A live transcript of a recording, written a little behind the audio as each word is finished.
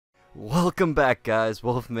Welcome back, guys.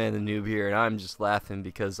 WolfmanTheNoob here, and I'm just laughing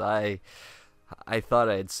because I thought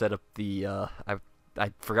I had set up the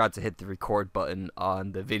I forgot to hit the record button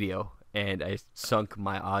on the video, and I sunk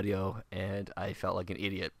my audio, and I felt like an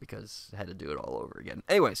idiot because I had to do it all over again.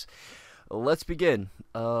 Anyways, let's begin.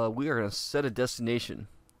 We are gonna set a destination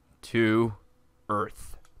to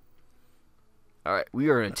Earth. All right, we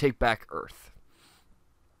are gonna take back Earth.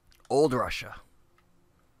 Old Russia.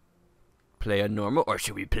 Play on normal, or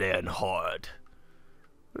should we play on hard?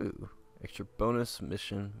 Ooh, extra bonus,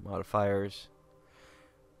 mission, modifiers.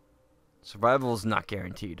 Survival is not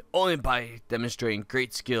guaranteed. Only by demonstrating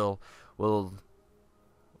great skill will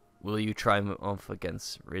you triumph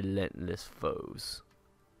against relentless foes.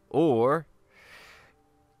 Or,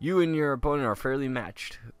 you and your opponent are fairly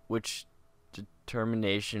matched, which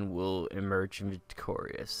determination will emerge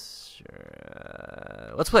victorious.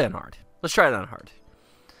 Let's play on hard. Let's try it on hard.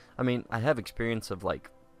 I mean, I have experience of,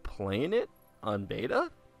 like, playing it on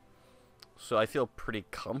beta, so I feel pretty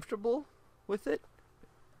comfortable with it,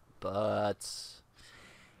 but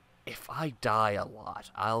if I die a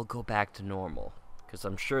lot, I'll go back to normal, because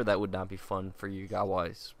I'm sure that would not be fun for you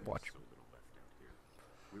guys watching.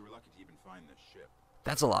 We were lucky to even find this ship.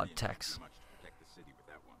 That's a lot of text. Too much to protect the city with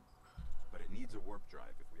that one, but it needs a warp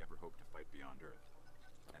drive if we ever hope to fight beyond Earth,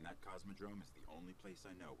 and that cosmodrome is the only place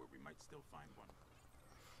I know where we might still find one.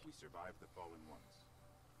 We survived the fallen ones.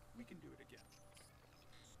 We can do it again.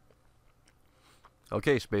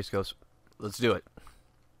 Okay, Space Ghost. Let's do it.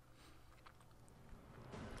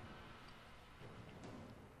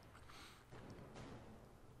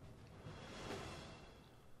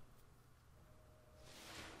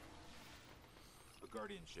 A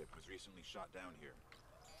Guardian ship was recently shot down here.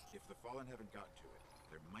 If the fallen haven't gotten to it,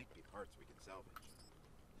 there might be parts we can salvage.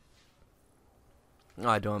 Oh,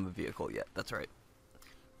 I don't have a vehicle yet. That's right.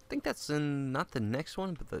 I think that's in not the next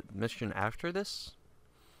one, but the mission after this.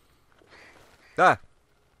 Ah,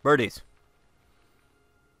 birdies.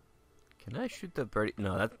 Can I shoot the birdie?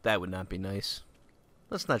 No, that would not be nice.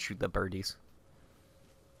 Let's not shoot the birdies.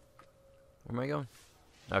 Where am I going?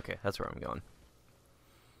 Okay, that's where I'm going.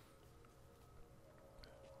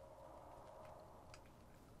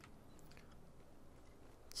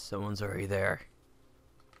 Someone's already there.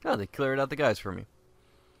 Oh, they cleared out the guys for me.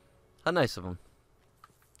 How nice of them.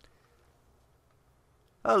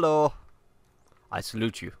 Hello. I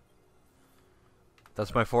salute you.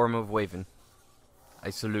 That's my form of waving.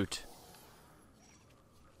 I salute.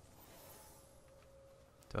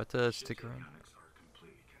 Do I have to stick around? Are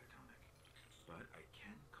completely catatonic, but I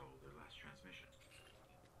can call their last transmission.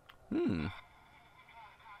 Hmm.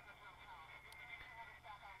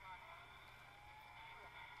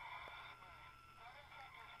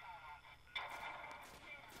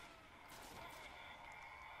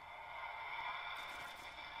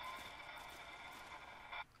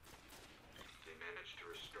 To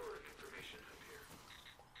restore information up here.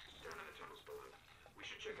 Down in the tunnels below. We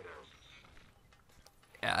should check it out.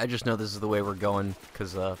 Yeah, I just know this is the way we're going,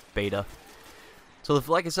 because, beta. So,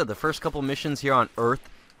 like I said, the first couple missions here on Earth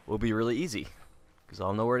will be really easy, because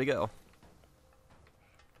I'll know where to go.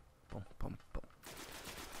 Boom, boom, boom.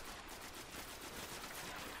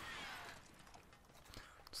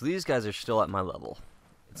 So these guys are still at my level.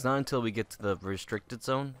 It's not until we get to the restricted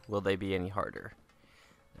zone will they be any harder.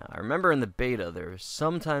 Now, I remember in the beta, there's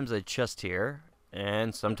sometimes a chest here,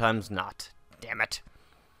 and sometimes not. Damn it.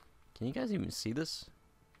 Can you guys even see this?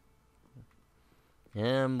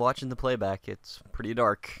 Yeah, I'm watching the playback. It's pretty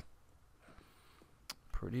dark.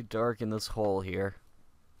 Pretty dark in this hole here.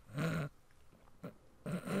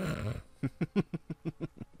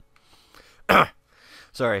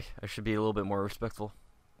 Sorry, I should be a little bit more respectful.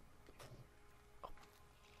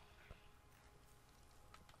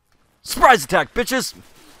 Surprise attack, bitches!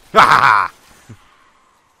 Ah!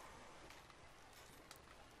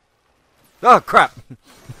 Oh, crap.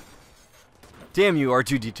 Damn you,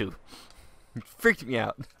 R2-D2. You freaked me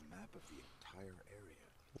out. A map of the entire area.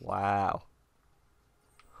 Wow.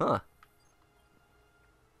 Huh.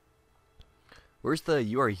 Where's the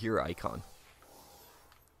 "You Are Here" icon?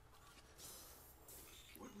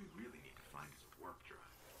 What we really need to find is a warp drive,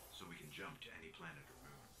 so we can jump to any planet or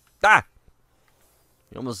moon. Ah!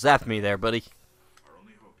 You almost zapped me there, buddy. Our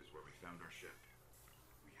only hope is where we found our ship.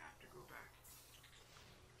 We have to go back.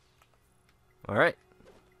 Alright.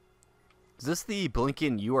 Is this the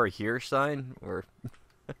blinking "You Are Here" sign? Or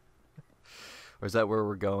or is that where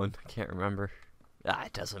we're going? I can't remember. Ah,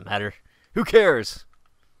 it doesn't matter. Who cares?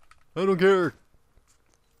 I don't care.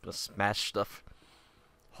 Just smash stuff.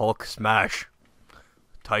 Hulk smash.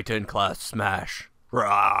 Titan class smash.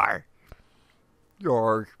 Roar.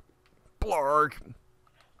 Yarg. Blarg.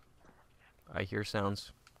 I hear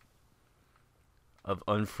sounds of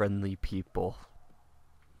unfriendly people.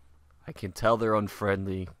 I can tell they're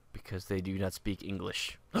unfriendly because they do not speak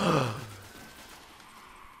English. Ah!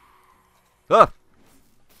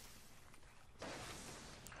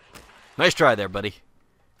 Nice try there, buddy.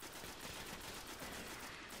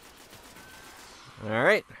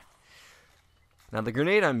 Alright. Now the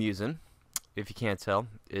grenade I'm using, if you can't tell,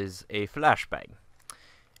 is a flashbang.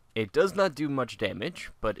 It does not do much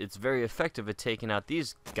damage, but it's very effective at taking out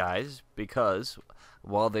these guys because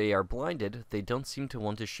while they are blinded, they don't seem to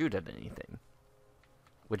want to shoot at anything.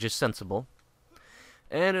 Which is sensible.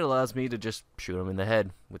 And it allows me to just shoot them in the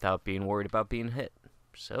head without being worried about being hit.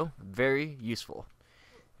 So, very useful.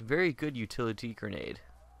 Very good utility grenade.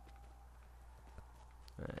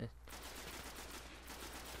 Alright.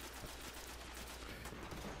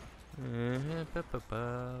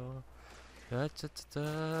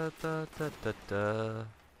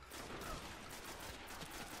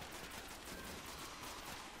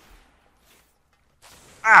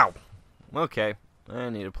 Ow! Okay, I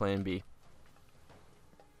need a plan B.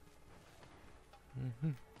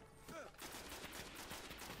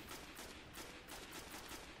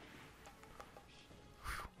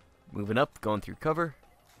 Moving up, going through cover.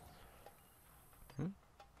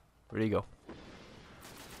 Where'd he go?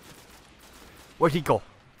 Where'd he go?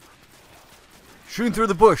 Shooting through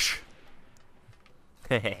the bush.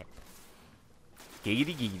 Giggity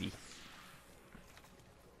giggity.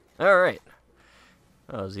 Alright.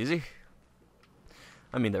 That was easy.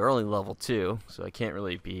 I mean, they're only level 2, so I can't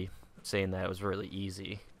really be saying that it was really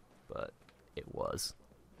easy, but it was.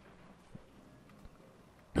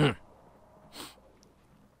 There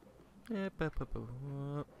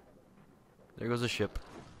goes a ship.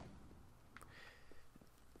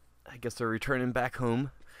 I guess they're returning back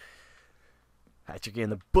home after getting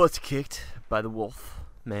the butt kicked by the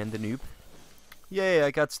WolfmanTheNoob. Yay,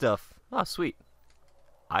 I got stuff. Ah, sweet.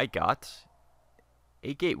 I got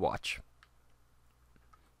a gate watch.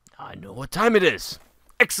 I know what time it is.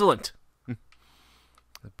 Excellent.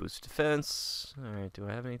 Boost defense. Alright, do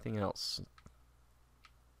I have anything else?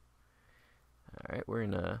 Alright, we're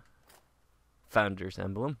in a Founder's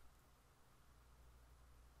emblem.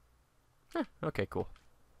 Okay, cool.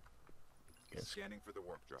 Scanning for the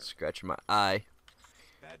warp drive. Scratching my eye.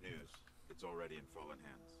 Bad news. It's already in fallen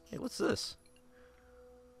hands. Hey, what's this?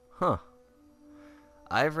 Huh.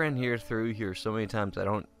 I've ran through here so many times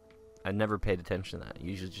I never paid attention to that. I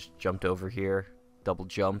usually just jumped over here, double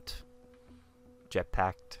jumped,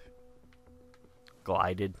 jetpacked,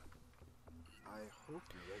 glided. I hope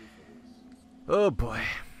you're ready for this. Oh boy.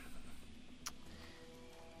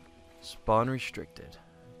 Spawn restricted.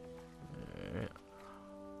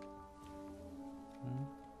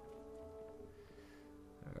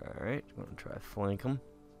 Alright, I'm gonna try to flank them.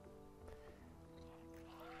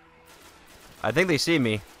 I think they see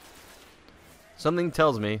me. Something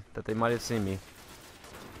tells me that they might have seen me.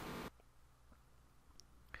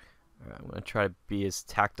 Alright, I'm gonna try to be as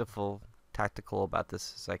tactical about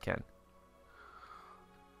this as I can.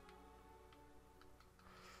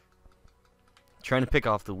 Trying to pick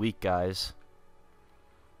off the weak guys.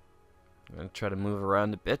 I'm gonna try to move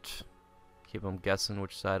around a bit. Keep them guessing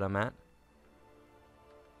which side I'm at.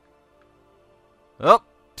 Oh!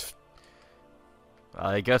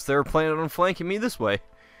 I guess they were planning on flanking me this way.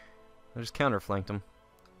 I just counter-flanked them.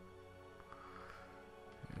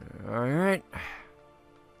 Alright.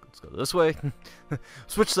 Let's go this way.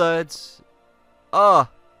 Switch sides.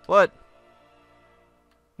 Ah! What?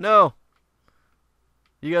 No!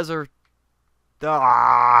 You guys are...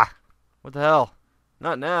 Ah! What the hell?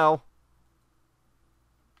 Not now.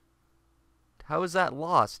 How is that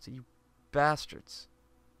lost, you bastards?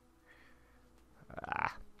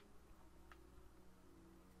 Ah.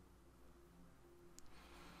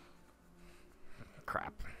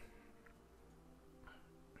 Crap.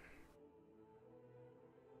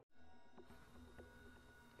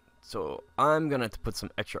 So, I'm gonna have to put some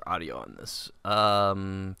extra audio on this.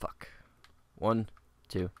 Fuck. 1,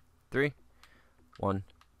 2, 3. 1,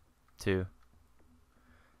 2,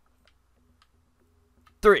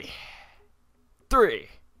 3. 3.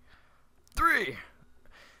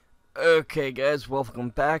 Okay, guys, welcome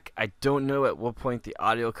back. I don't know at what point the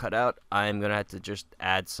audio cut out. I'm gonna have to just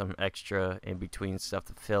add some extra in between stuff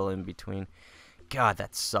to fill in between. God,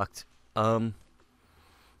 that sucked. Like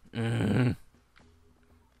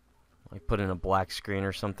put in a black screen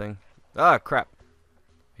or something. Ah, crap.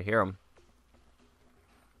 I hear him.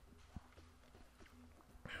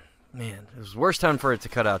 Man, it was the worst time for it to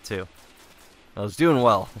cut out, too. I was doing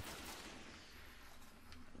well.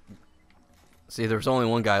 See, there was only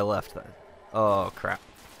one guy left. Oh, crap.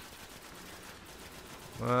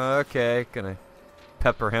 Okay, gonna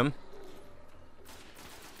pepper him.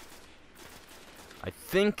 I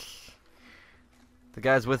think the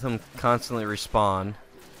guys with him constantly respawn.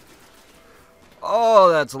 Oh,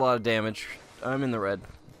 that's a lot of damage. I'm in the red.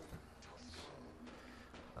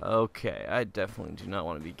 Okay, I definitely do not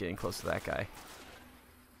want to be getting close to that guy.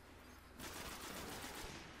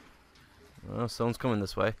 Oh, someone's coming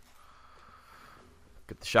this way.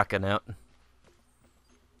 Get the shotgun out.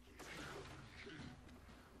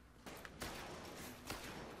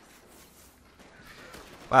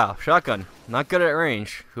 Wow, shotgun. Not good at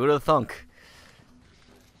range. Who would have thunk?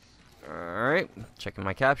 Alright, checking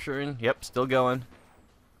my capturing. Yep, still going.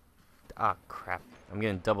 Ah, crap. I'm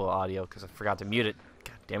getting double audio because I forgot to mute it.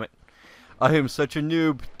 God damn it. I am such a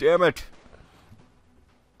noob. Damn it.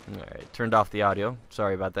 Alright, turned off the audio.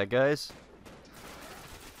 Sorry about that, guys.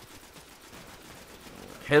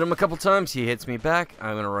 Hit him a couple times. He hits me back.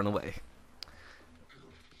 I'm going to run away.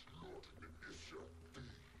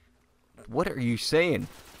 What are you saying?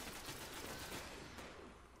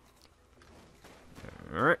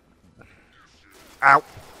 Alright. Ow.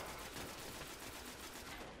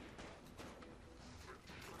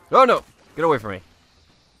 Oh no! Get away from me.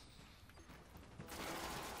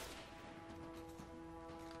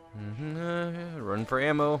 Run for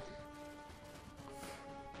ammo.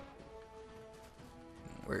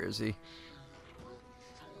 Where is he?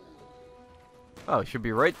 Oh, he should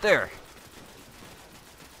be right there.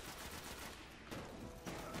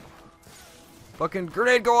 Fucking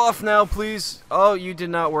grenade, go off now, please. Oh, you did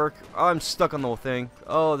not work. Oh, I'm stuck on the whole thing.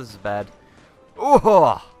 Oh, this is bad.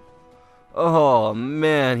 Oh, oh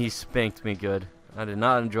man, he spanked me good. I did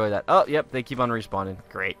not enjoy that. Oh, yep, they keep on respawning.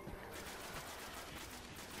 Great.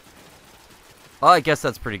 Well, I guess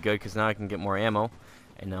that's pretty good because now I can get more ammo.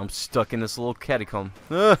 And now I'm stuck in this little catacomb.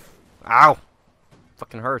 Ugh. Ow.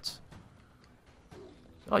 Fucking hurts.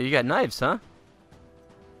 Oh, you got knives, huh?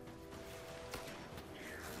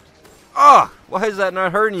 Ah! Why is that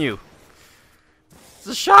not hurting you? It's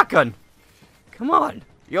a shotgun. Come on.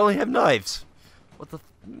 You only have knives. What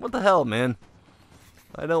the hell, man?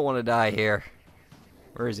 I don't want to die here.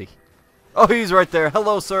 Where is he? Oh, he's right there.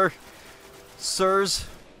 Hello, sir. Sirs.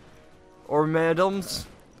 Or madams.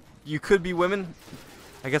 You could be women.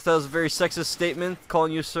 I guess that was a very sexist statement,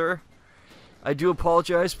 calling you sir. I do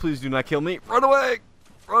apologize. Please do not kill me. Run away!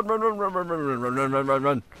 Run, run, run, run, run, run, run, run, run, run, run,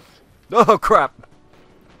 run. Oh, crap.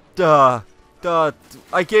 Duh.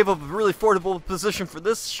 I gave up a really affordable position for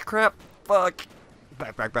this crap. Fuck.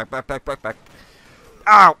 Back, back, back, back, back, back, back.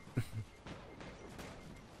 Ow!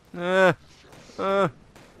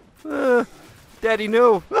 Daddy,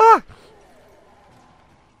 no. Ah!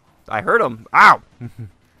 I hurt him. Ow!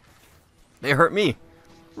 They hurt me.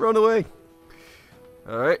 Run away.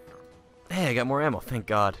 Alright. Hey, I got more ammo. Thank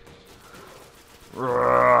God.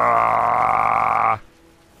 Reload.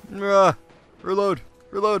 Reload.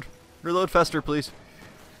 Reload faster, please.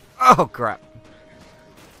 Oh, crap.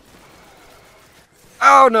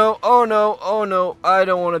 Oh, no. Oh, no. Oh, no. I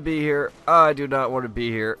don't want to be here. I do not want to be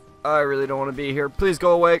here. I really don't want to be here. Please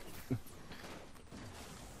go away.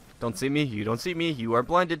 Don't see me. You don't see me. You are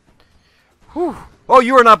blinded. Whew. Oh,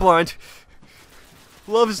 you are not blind.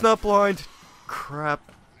 Love is not blind. Crap.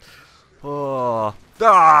 Oh.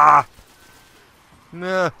 Ah!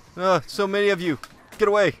 So many of you. Get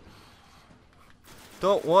away.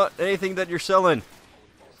 Don't want anything that you're selling.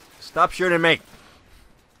 Stop shooting me.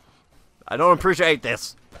 I don't appreciate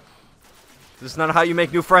this. This is not how you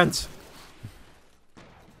make new friends.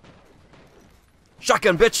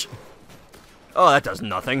 Shotgun, bitch. Oh, that does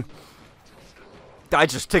nothing. I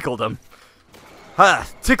just tickled him. Ha!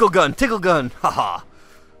 Tickle gun, tickle gun. Haha.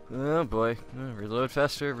 Oh boy. Reload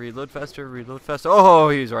faster, reload faster, reload faster. Oh,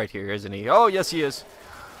 he's right here, isn't he? Oh, yes, he is.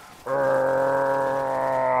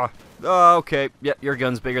 Oh, okay. Yep, your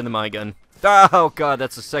gun's bigger than my gun. Oh, God,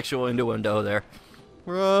 that's a sexual innuendo there.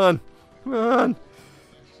 Run. Run.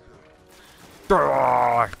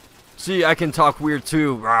 See, I can talk weird,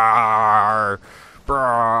 too. I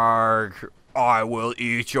will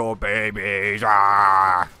eat your babies.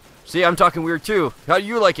 See, I'm talking weird, too. How do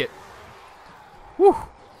you like it? Whew.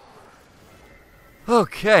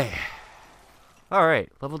 Okay.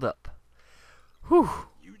 Alright, leveled up. Whew.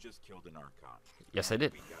 You just killed an Archon. Yes, I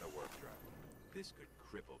did. We got a warp drive. This could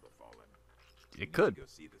cripple the Fallen. It could. Go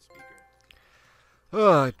see the speaker.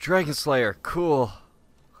 Oh, Dragon Slayer. Cool.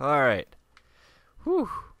 Alright. Whew.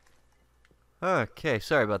 Okay,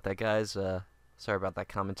 sorry about that, guys. Sorry about that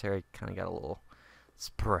commentary. Kind of got a little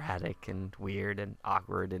sporadic and weird and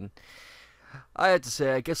awkward, and I have to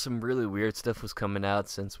say, I guess some really weird stuff was coming out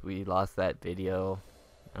since we lost that video,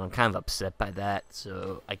 and I'm kind of upset by that.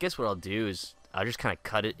 So I guess what I'll do is I'll just kind of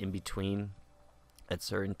cut it in between at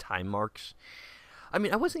certain time marks. I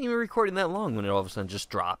mean, I wasn't even recording that long when it all of a sudden just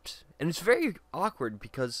dropped. And it's very awkward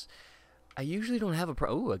because I usually don't have a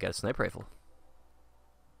oh, I got a sniper rifle.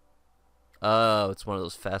 Oh, it's one of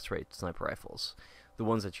those fast rate sniper rifles. The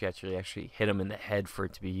ones that you actually hit them in the head for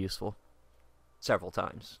it to be useful. Several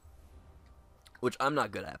times. Which I'm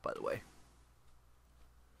not good at, by the way.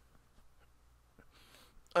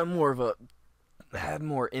 I'm more of a... have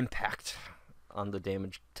more impact on the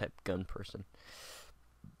damage type gun person.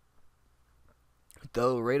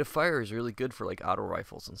 Though rate of fire is really good for like auto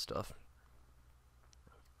rifles and stuff.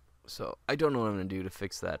 So I don't know what I'm going to do to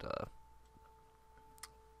fix that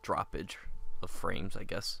droppage of frames, I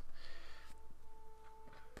guess.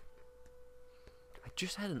 I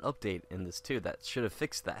just had an update in this too that should have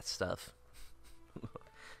fixed that stuff.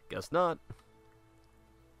 Guess not.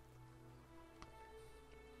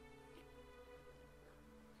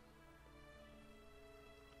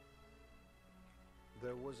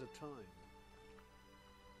 There was a time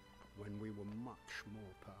when we were much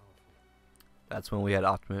more powerful. That's when we had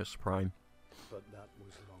Optimus Prime. But that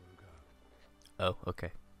was long ago. Oh,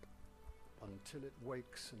 okay. Until it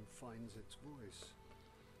wakes and finds its voice.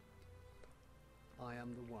 I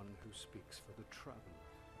am the one who speaks for the traveler.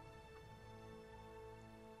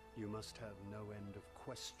 You must have no end of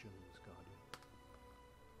questions, Guardian.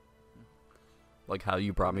 Like how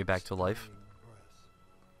you brought me back to life? Breath,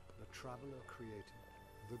 the traveler created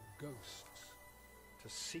the ghosts to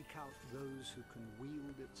seek out those who can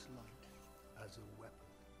wield its light as a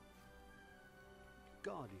weapon.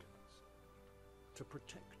 Guardians to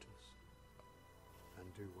protect us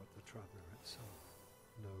and do what the traveler itself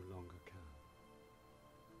no longer can.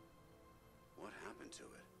 What happened to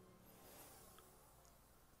it?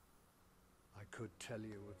 I could tell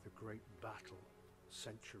you of the great battle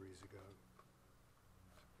centuries ago.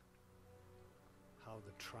 How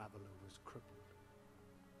the traveler was crippled.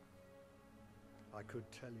 I could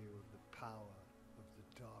tell you of the power of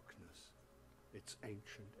the darkness, its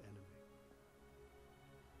ancient enemy.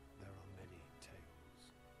 There are many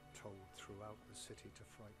tales told throughout the city to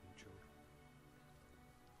frighten children.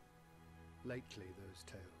 Lately, those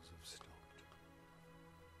tales have stopped.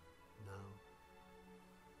 Now,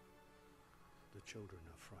 the children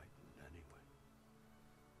are frightened anyway.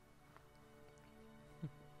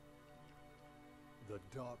 The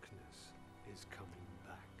darkness is coming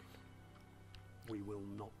back. We will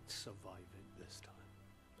not survive it this time.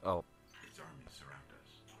 Oh. Its armies surround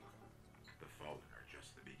us. The Fallen are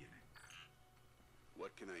just the beginning.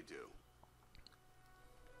 What can I do?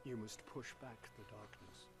 You must push back the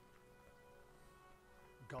darkness.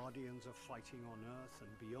 Guardians are fighting on Earth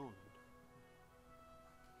and beyond.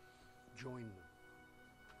 Join them.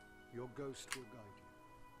 Your ghost will guide you.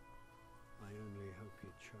 I only hope you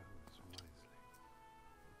chose wisely.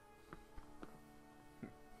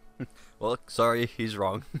 Well, sorry, he's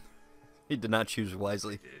wrong. He did not choose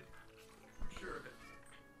wisely. Did. I'm sure of it.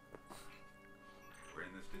 We're in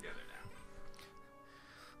this together now.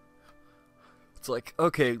 It's like,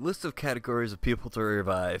 okay, list of categories of people to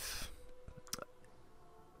revive.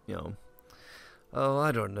 You know, oh,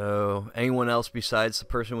 I don't know. Anyone else besides the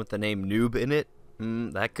person with the name Noob in it?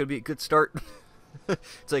 That could be a good start.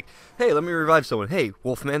 It's like, hey, let me revive someone. Hey,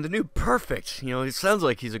 Wolfman the Noob, perfect. You know, it sounds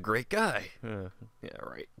like he's a great guy. Yeah,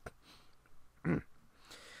 right.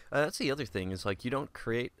 That's the other thing, is like you don't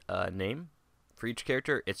create a name for each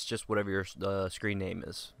character. It's just whatever your screen name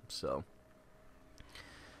is. So,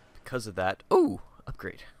 because of that, oh,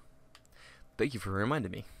 upgrade. Thank you for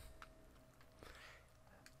reminding me.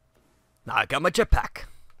 Now I got my jetpack.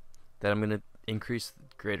 Then I'm going to increase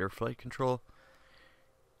greater flight control.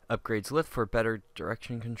 Upgrades lift for better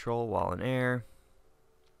direction control while in air.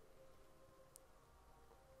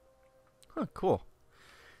 Huh, cool.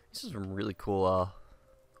 This is some really cool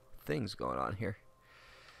things going on here.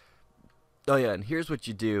 Oh yeah, and here's what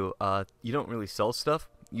you do. You don't really sell stuff.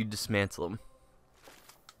 You dismantle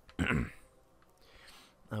them.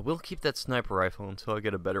 I will keep that sniper rifle until I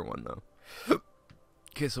get a better one, though. In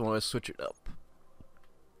case I want to switch it up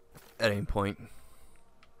at any point.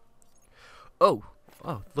 Oh,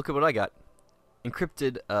 look at what I got.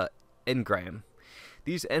 Encrypted engram.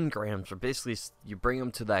 These engrams are basically, you bring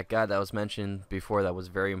them to that guy that was mentioned before that was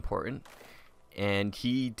very important, and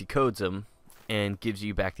he decodes them and gives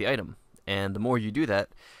you back the item. And the more you do that,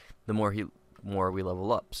 the more we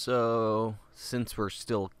level up. So since we're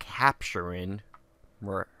still capturing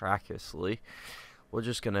miraculously, we're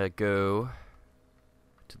just gonna go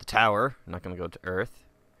to the tower. I'm not gonna go to Earth,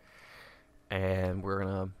 and we're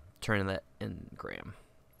gonna turn in that engram.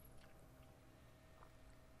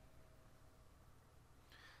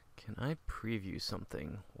 Can I preview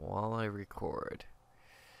something while I record?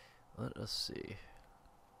 Let us see.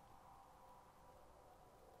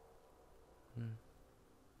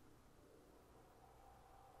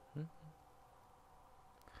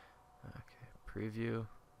 Okay, preview.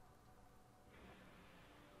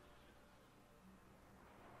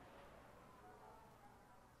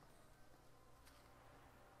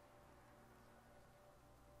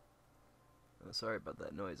 Oh, sorry about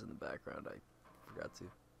that noise in the background. I forgot to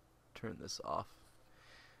turn this off.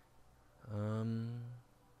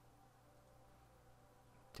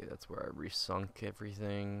 Okay, that's where I resunk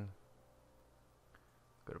everything.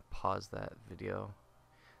 I'm gonna pause that video.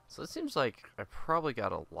 So it seems like I probably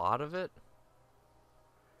got a lot of it.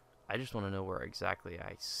 I just want to know where exactly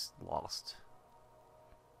I lost.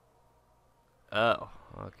 Oh,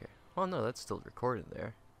 okay. Oh no, that's still recorded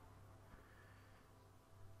there.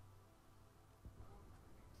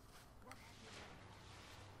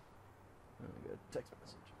 We got a text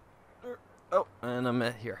message. Oh, and I'm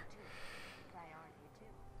at here.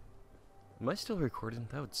 Am I still recording?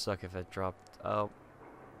 That would suck if it dropped. Oh,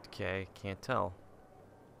 okay, can't tell.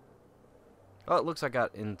 Oh, it looks like I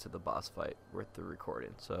got into the boss fight with the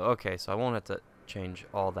recording. So, okay, so I won't have to change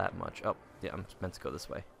all that much. Oh, yeah, I'm meant to go this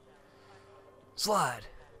way. Slide!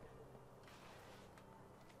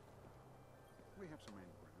 We have some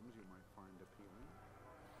engrams you might find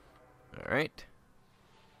appealing. Alright.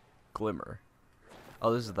 Glimmer.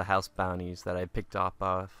 Oh, this is the house bounties that I picked up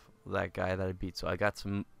off that guy that I beat. So I got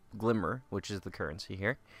some Glimmer, which is the currency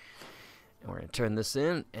here. And we're going to turn this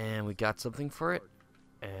in, and we got something for it.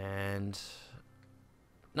 And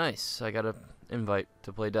nice. I got an invite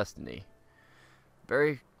to play Destiny.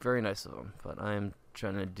 Very, very nice of him. But I'm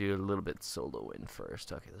trying to do a little bit solo in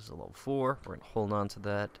first. Okay, this is a level 4. We're going to hold on to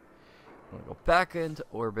that. I'm going to go back into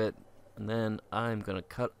orbit. And then I'm going to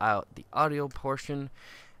cut out the audio portion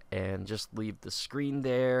and just leave the screen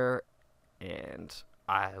there. And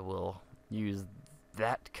I will use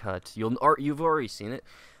that cut. You've already seen it.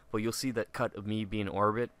 But you'll see that cut of me being in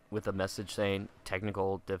orbit with a message saying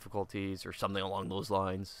technical difficulties or something along those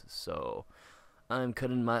lines. So I'm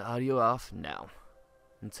cutting my audio off now.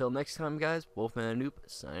 Until next time, guys, WolfmanTheNoob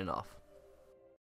signing off.